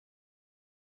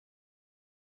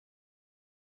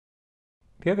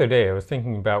The other day, I was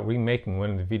thinking about remaking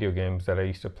one of the video games that I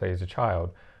used to play as a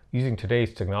child. Using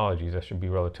today's technologies, that should be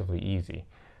relatively easy.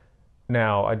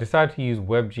 Now, I decided to use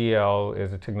WebGL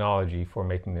as a technology for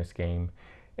making this game.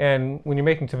 And when you're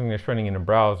making something that's running in a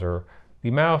browser, the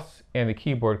mouse and the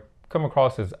keyboard come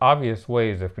across as obvious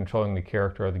ways of controlling the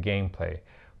character or the gameplay.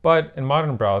 But in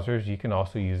modern browsers, you can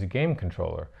also use a game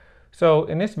controller. So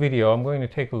in this video, I'm going to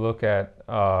take a look at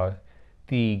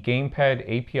the GamePad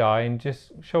API and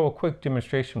just show a quick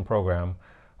demonstration program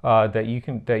that you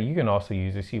can also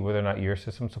use to see whether or not your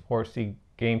system supports the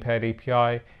GamePad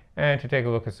API, and to take a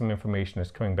look at some information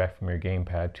that's coming back from your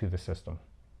gamepad to the system.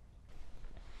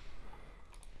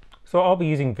 So I'll be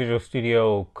using Visual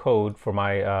Studio Code for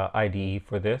my IDE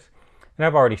for this, and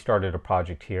I've already started a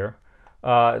project here.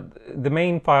 The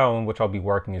main file in which I'll be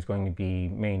working is going to be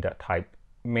main.ts,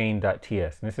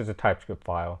 and this is a TypeScript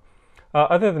file.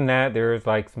 Other than that, there's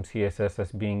like some CSS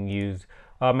that's being used.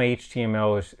 My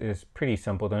HTML is pretty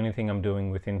simple. The only thing I'm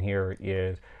doing within here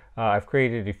is I've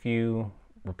created a few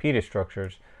repeated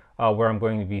structures where I'm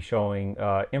going to be showing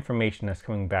information that's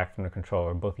coming back from the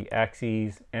controller, both the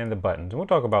axes and the buttons. And we'll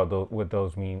talk about what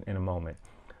those mean in a moment.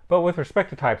 But with respect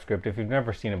to TypeScript, if you've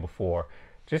never seen it before,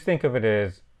 just think of it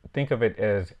as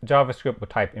JavaScript with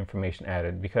type information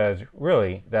added, because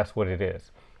really that's what it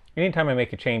is. Anytime I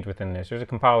make a change within this, there's a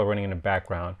compiler running in the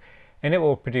background, and it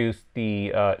will produce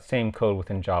the same code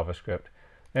within JavaScript.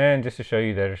 And just to show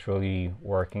you that it's really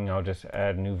working, I'll just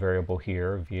add a new variable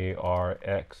here,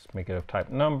 varx, make it of type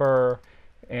number,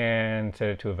 and set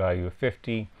it to a value of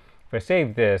 50. If I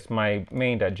save this, my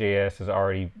main.js has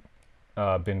already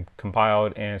been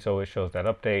compiled, and so it shows that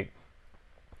update.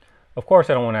 Of course,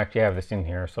 I don't want to actually have this in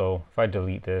here, so if I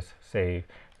delete this, save,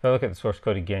 if I look at the source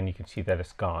code again, you can see that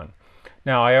it's gone.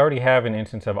 Now, I already have an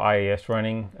instance of IIS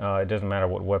running. It doesn't matter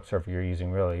what web server you're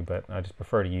using, really, but I just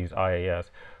prefer to use IIS.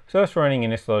 So it's running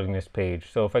and it's loading this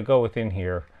page. So if I go within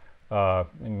here,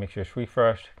 let me make sure it's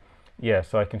refreshed. Yeah,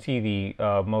 so I can see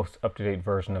the most up-to-date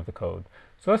version of the code.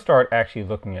 So let's start actually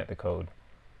looking at the code.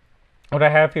 What I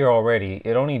have here already,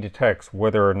 it only detects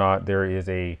whether or not there is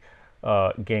a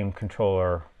game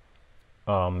controller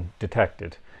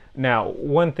detected. Now,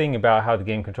 one thing about how the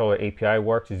game controller API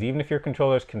works is even if your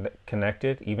controller is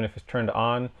connected, even if it's turned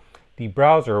on, the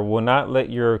browser will not let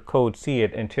your code see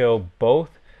it until both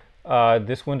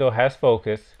this window has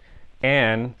focus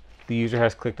and the user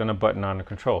has clicked on a button on the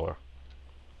controller.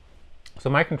 So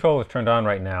my controller is turned on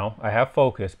right now. I have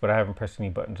focus, but I haven't pressed any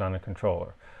buttons on the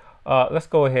controller. Let's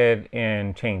go ahead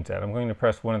and change that. I'm going to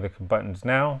press one of the buttons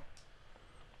now.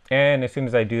 And as soon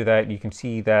as I do that, you can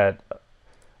see that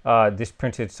this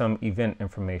printed some event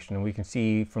information, and we can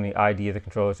see from the ID of the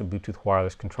controller it's a Bluetooth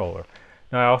wireless controller.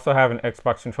 Now I also have an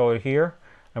Xbox controller here.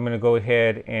 I'm going to go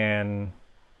ahead and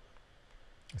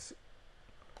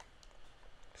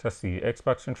that's the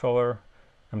Xbox controller.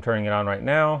 I'm turning it on right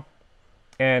now,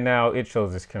 and now it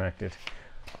shows it's connected.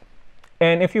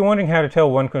 And if you're wondering how to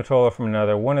tell one controller from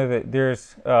another,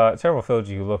 there's several fields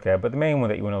you can look at, but the main one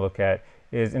that you want to look at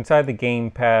is inside the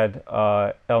gamepad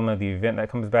element of the event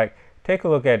that comes back. Take a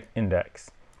look at index.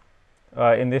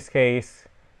 In this case,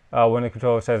 when the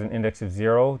controller has an index of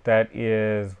 0, that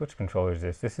is, which controller is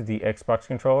this? This is the Xbox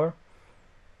controller.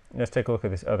 Let's take a look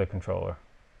at this other controller.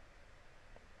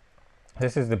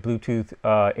 This is the Bluetooth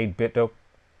 8-bit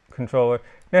controller.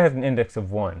 That has an index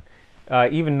of 1.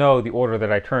 Even though the order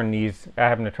that I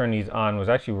happen to turn these on was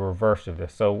actually reverse of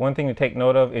this. So one thing to take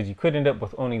note of is you could end up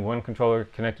with only one controller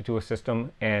connected to a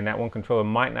system, and that one controller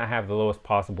might not have the lowest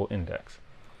possible index.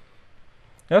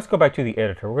 Now let's go back to the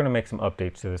editor. We're going to make some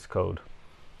updates to this code.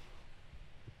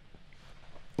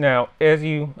 Now,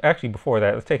 before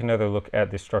that, let's take another look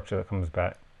at this structure that comes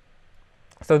back.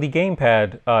 So the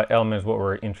gamepad element is what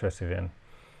we're interested in.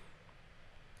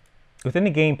 Within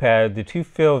the gamepad, the two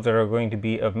fields that are going to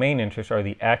be of main interest are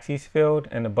the axes field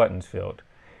and the buttons field.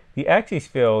 The axes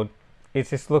field is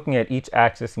just looking at each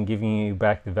axis and giving you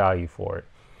back the value for it.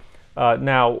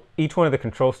 Now, each one of the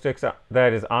control sticks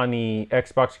that is on the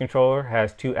Xbox controller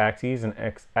has two axes, an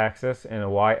X-axis and a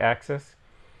Y-axis.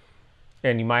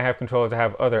 And you might have controllers that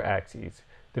have other axes.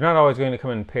 They're not always going to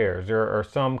come in pairs. There are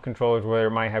some controllers where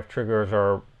it might have triggers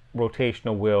or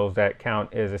rotational wheels that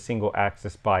count as a single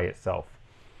axis by itself.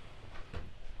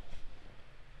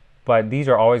 But these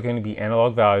are always going to be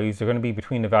analog values. They're going to be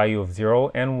between the value of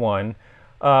 0 and 1.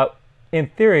 In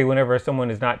theory, whenever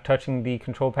someone is not touching the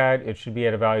control pad, it should be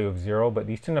at a value of 0, but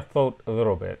these tend to float a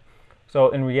little bit.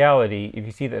 So in reality, if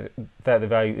you see that the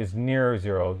value is near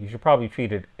 0, you should probably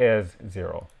treat it as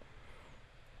 0.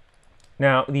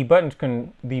 Now the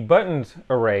buttons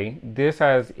array, this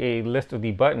has a list of the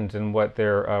buttons and what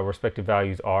their respective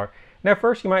values are. And at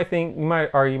first you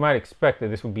might expect that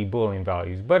this would be Boolean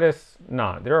values, but it's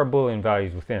not. There are Boolean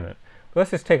values within it. But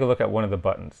let's just take a look at one of the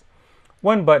buttons.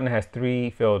 One button has 3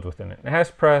 fields within it. It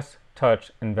has press, touch,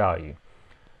 and value.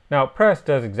 Now press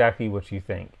does exactly what you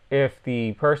think. If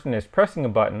the person is pressing a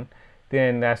button,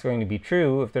 then that's going to be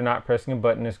true. If they're not pressing a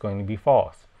button, it's going to be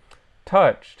false.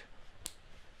 Touched,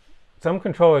 some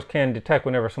controllers can detect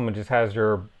whenever someone just has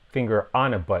their finger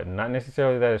on a button, not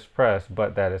necessarily that it's pressed,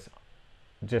 but that it's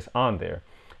just on there.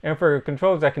 And for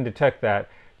controllers that can detect that,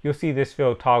 you'll see this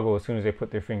field toggle as soon as they put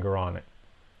their finger on it.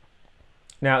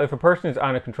 Now, if a person is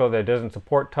on a controller that doesn't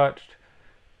support touched,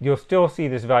 you'll still see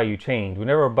this value change.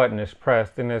 Whenever a button is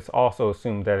pressed, then it's also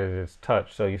assumed that it is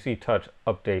touched, so you see touch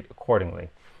update accordingly.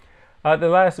 The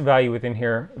last value within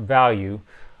here, value,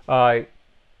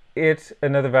 it's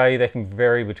another value that can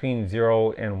vary between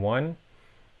 0 and 1.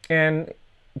 And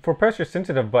for pressure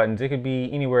sensitive buttons, it could be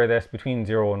anywhere that's between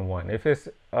 0 and 1. If it's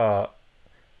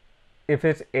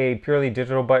a purely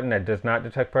digital button that does not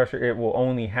detect pressure, it will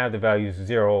only have the values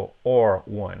 0 or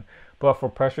 1. But for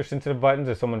pressure sensitive buttons,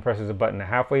 if someone presses a button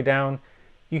halfway down,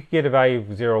 you can get a value of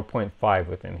 0.5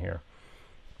 within here.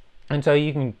 And so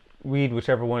you can read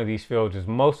whichever one of these fields is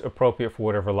most appropriate for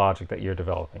whatever logic that you're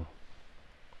developing.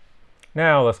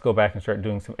 Now let's go back and start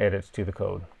doing some edits to the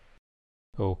code.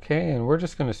 Okay, and we're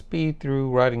just going to speed through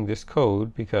writing this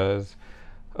code because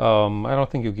I don't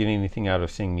think you'll get anything out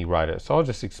of seeing me write it. So I'll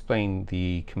just explain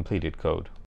the completed code.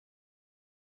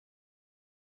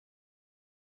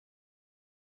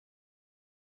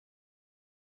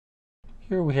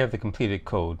 Here we have the completed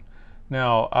code.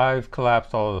 Now I've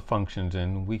collapsed all of the functions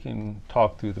and we can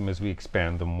talk through them as we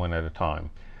expand them one at a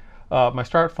time. My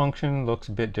start function looks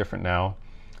a bit different now.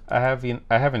 I have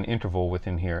an interval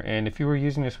within here, and if you were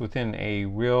using this within a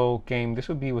real game, this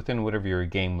would be within whatever your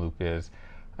game loop is.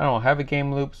 I don't have a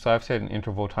game loop, so I've set an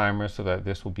interval timer so that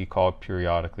this will be called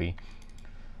periodically.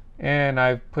 And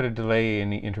I've put a delay in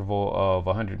the interval of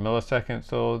 100 milliseconds,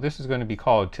 so this is going to be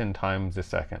called 10 times a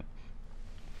second.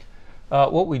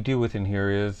 What we do within here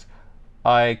is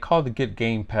I call the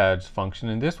getGamePads function,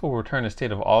 and this will return a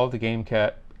state of all of the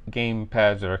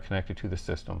gamepads that are connected to the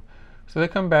system. So they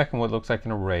come back in what looks like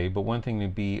an array, but one thing to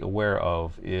be aware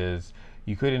of is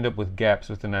you could end up with gaps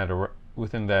within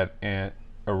that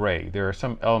array. There are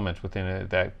some elements within it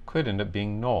that could end up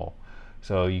being null.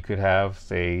 So you could have,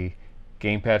 say,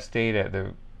 gamepad state at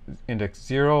the index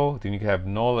 0, then you could have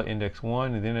null at index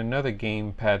 1, and then another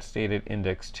gamepad state at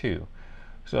index 2.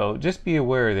 So just be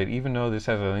aware that even though this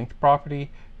has a length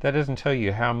property, that doesn't tell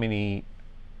you how many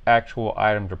actual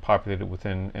items are populated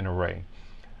within an array.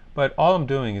 But all I'm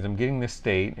doing is I'm getting this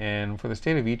state, and for the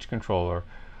state of each controller,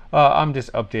 I'm just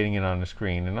updating it on the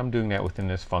screen, and I'm doing that within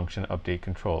this function update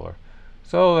controller.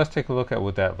 So let's take a look at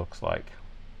what that looks like.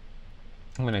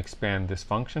 I'm going to expand this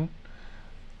function.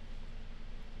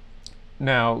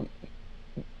 Now,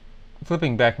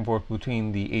 flipping back and forth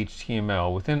between the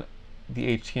HTML, within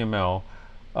the HTML,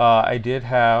 I did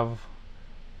have,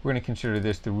 we're going to consider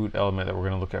this the root element that we're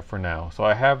going to look at for now. So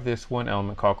I have this one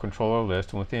element called controller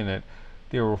list, and within it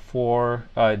there were 4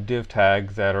 div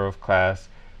tags that are of class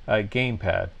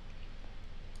gamepad.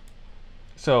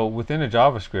 So within a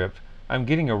JavaScript, I'm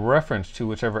getting a reference to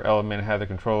whichever element had the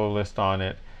controller list on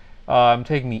it. I'm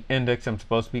taking the index I'm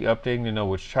supposed to be updating to know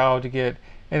which child to get,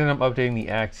 and then I'm updating the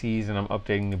axes and I'm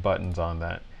updating the buttons on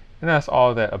that. And that's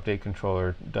all that update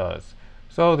controller does.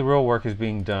 So the real work is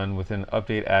being done within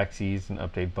update axes and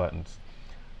update buttons.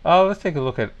 Let's take a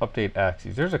look at update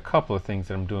axes. There's a couple of things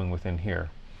that I'm doing within here.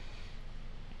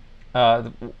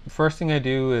 The first thing I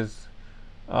do is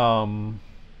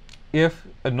if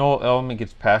a null element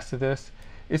gets passed to this,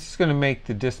 it's just going to make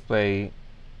the display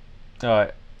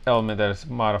element that is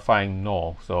modifying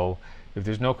null. So if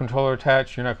there's no controller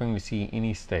attached, you're not going to see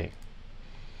any state.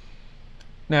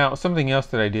 Now, something else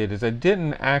that I did is I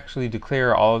didn't actually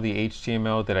declare all of the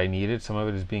HTML that I needed. Some of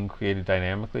it is being created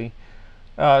dynamically.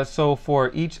 So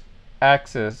for each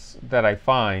axis that I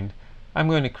find, I'm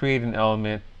going to create an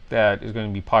element that is going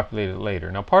to be populated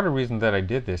later. Now, part of the reason that I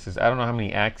did this is I don't know how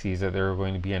many axes that there are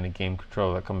going to be in a game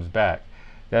controller that comes back.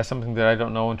 That's something that I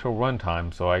don't know until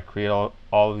runtime, so I create all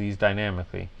of these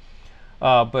dynamically.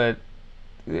 But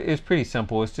it's pretty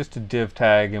simple. It's just a div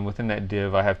tag, and within that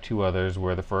div I have 2 others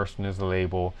where the first one is a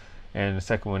label and the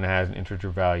second one has an integer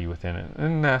value within it.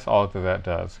 And that's all that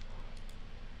does.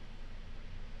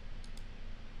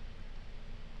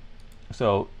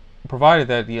 So provided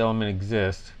that the element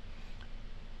exists,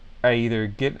 I either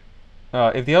get,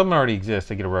 if the element already exists,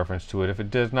 I get a reference to it. If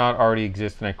it does not already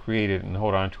exist, then I create it and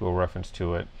hold on to a reference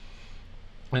to it.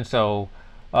 And so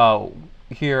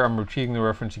here I'm retrieving the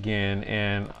reference again,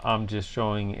 and I'm just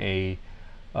showing the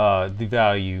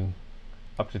value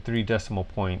up to 3 decimal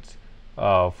points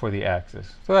for the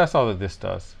axis. So that's all that this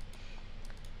does.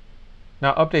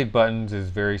 Now update buttons is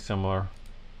very similar.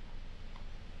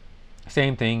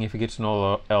 Same thing, if it gets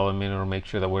null element, it'll make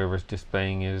sure that whatever it's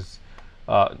displaying is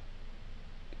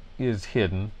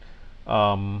hidden.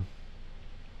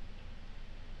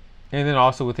 And then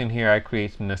also within here, I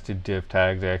create some nested div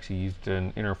tags. I actually used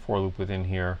an inner for loop within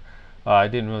here. I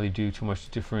didn't really do too much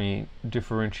to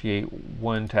differentiate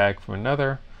one tag from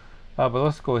another, but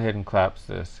let's go ahead and collapse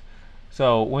this.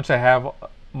 So once I have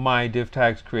my div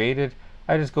tags created,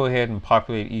 I just go ahead and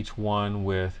populate each one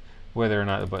with whether or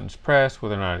not the button's pressed,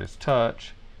 whether or not it's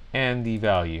touch, and the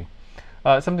value.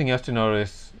 Something else to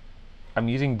notice, I'm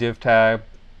using div tags,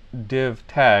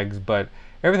 but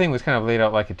everything was kind of laid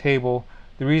out like a table.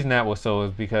 The reason that was so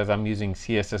is because I'm using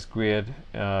CSS grid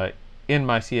in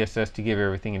my CSS to give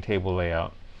everything a table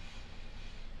layout.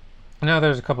 Now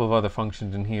there's a couple of other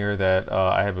functions in here that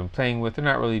I have been playing with. They're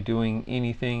not really doing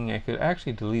anything. I could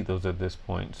actually delete those at this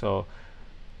point. So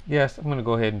yes, I'm going to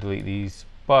go ahead and delete these,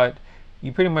 but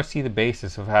you pretty much see the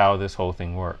basis of how this whole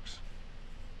thing works.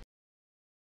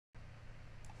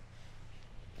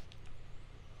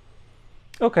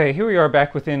 Okay, here we are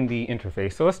back within the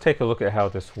interface. So let's take a look at how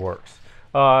this works.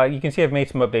 You can see I've made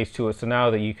some updates to it, so now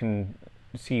that you can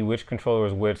see which controller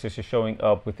is which, this is showing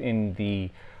up within the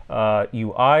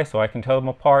UI, so I can tell them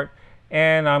apart.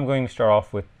 And I'm going to start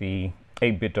off with the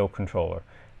 8-bit Do controller.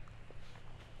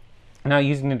 Now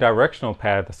using the directional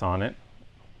pad that's on it,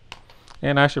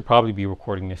 and I should probably be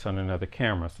recording this on another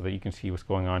camera so that you can see what's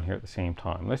going on here at the same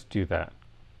time. Let's do that.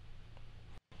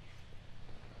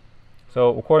 So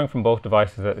recording from both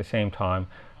devices at the same time.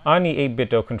 On the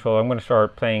 8-bit Do controller, I'm going to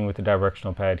start playing with the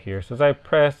directional pad here. So as I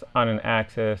press on an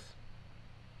axis,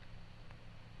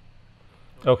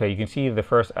 okay, you can see the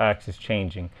first axis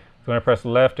changing. So when I press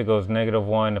left, it goes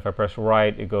 -1. If I press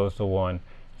right, it goes to 1.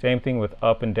 Same thing with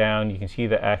up and down. You can see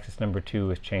the axis number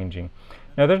 2 is changing.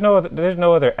 Now there's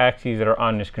no other axes that are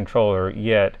on this controller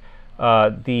yet.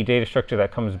 The data structure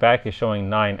that comes back is showing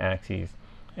 9 axes.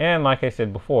 And like I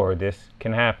said before, this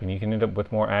can happen. You can end up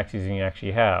with more axes than you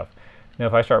actually have. Now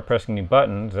if I start pressing the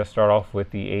buttons, let's start off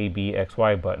with the A, B, X,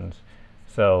 Y buttons.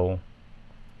 So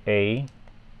A,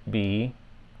 B,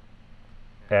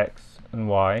 X, and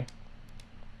Y.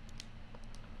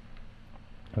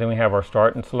 Then we have our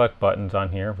start and select buttons on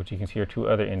here, which you can see are 2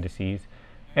 other indices.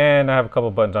 And I have a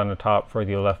couple buttons on the top for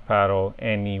the left paddle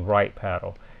and the right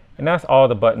paddle. And that's all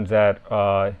the buttons that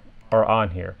are on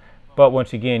here. But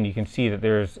once again, you can see that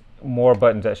there's more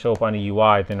buttons that show up on the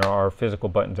UI than there are physical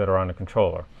buttons that are on the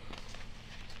controller.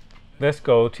 Let's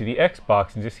go to the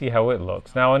Xbox and just see how it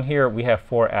looks. Now on here we have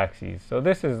 4 axes, so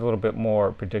this is a little bit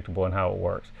more predictable in how it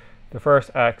works. The first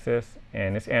axis,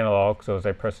 and it's analog, so as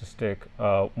I press the stick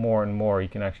more and more, you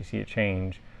can actually see it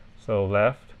change. So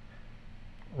left,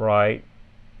 right,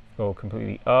 go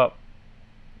completely up,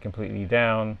 completely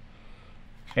down,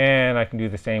 and I can do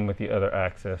the same with the other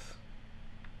axis.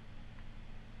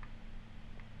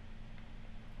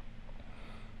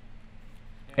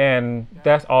 And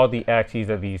that's all the axes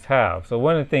that these have. So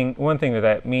one thing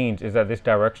that means is that this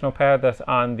directional pad that's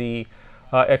on the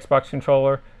Xbox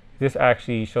controller, this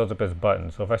actually shows up as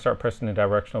buttons. So if I start pressing the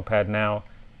directional pad now,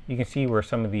 you can see where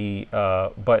some of the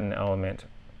button elements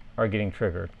are getting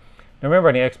triggered. Now remember,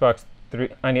 on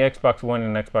the Xbox One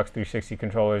and Xbox 360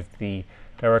 controllers, the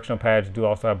directional pads do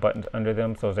also have buttons under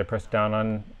them. So as I press down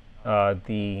on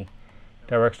the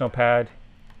directional pad,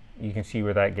 you can see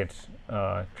where that gets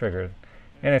triggered.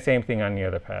 And the same thing on the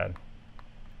other pad.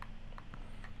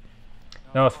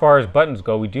 Now as far as buttons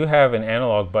go, we do have an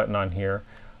analog button on here.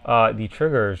 The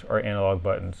triggers are analog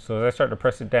buttons. So as I start to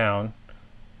press it down,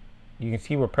 you can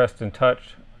see where pressed and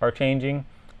touch are changing,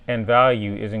 and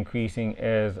value is increasing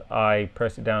as I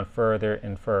press it down further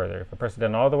and further. If I press it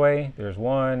down all the way, there's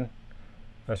 1.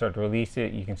 If I start to release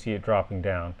it, you can see it dropping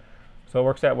down. So it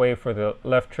works that way for the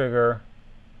left trigger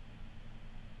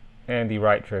and the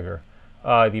right trigger.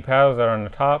 The paddles that are on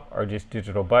the top are just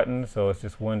digital buttons, so it's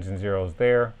just 1s and 0s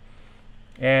there.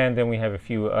 And then we have a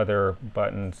few other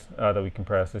buttons that we can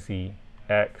press. Let's see,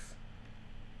 X,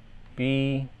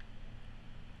 B,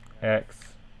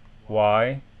 X,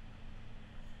 Y.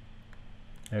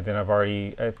 And then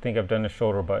I think I've done the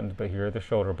shoulder buttons, but here are the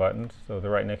shoulder buttons, so they're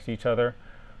right next to each other.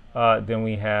 Then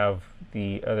we have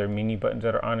the other mini buttons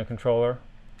that are on the controller.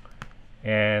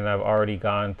 And I've already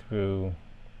gone through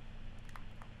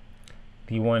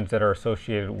the ones that are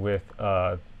associated with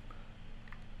the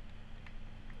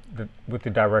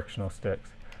directional sticks.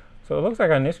 So it looks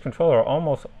like on this controller,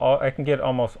 I can get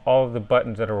almost all of the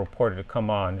buttons that are reported to come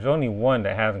on. There's only one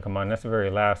that hasn't come on. That's the very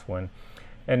last one.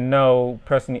 And no,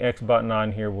 pressing the X button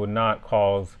on here would not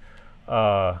cause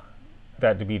that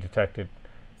to be detected.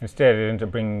 Instead, it ends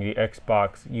up bringing the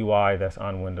Xbox UI that's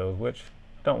on Windows, which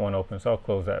I don't want to open, so I'll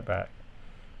close that back.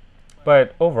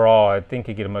 But overall, I think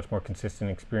you get a much more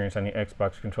consistent experience on the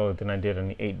Xbox controller than I did on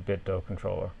the 8-bit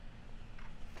controller.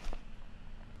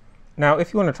 Now,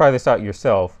 if you want to try this out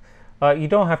yourself, you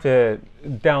don't have to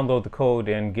download the code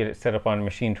and get it set up on a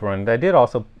machine to run. I did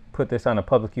also put this on a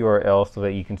public URL so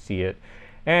that you can see it.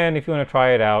 And if you want to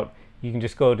try it out, you can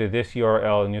just go to this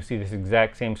URL and you'll see this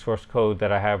exact same source code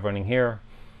that I have running here.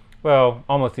 Well,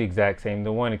 almost the exact same.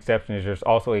 The one exception is there's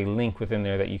also a link within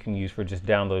there that you can use for just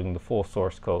downloading the full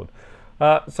source code.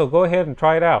 So go ahead and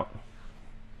try it out.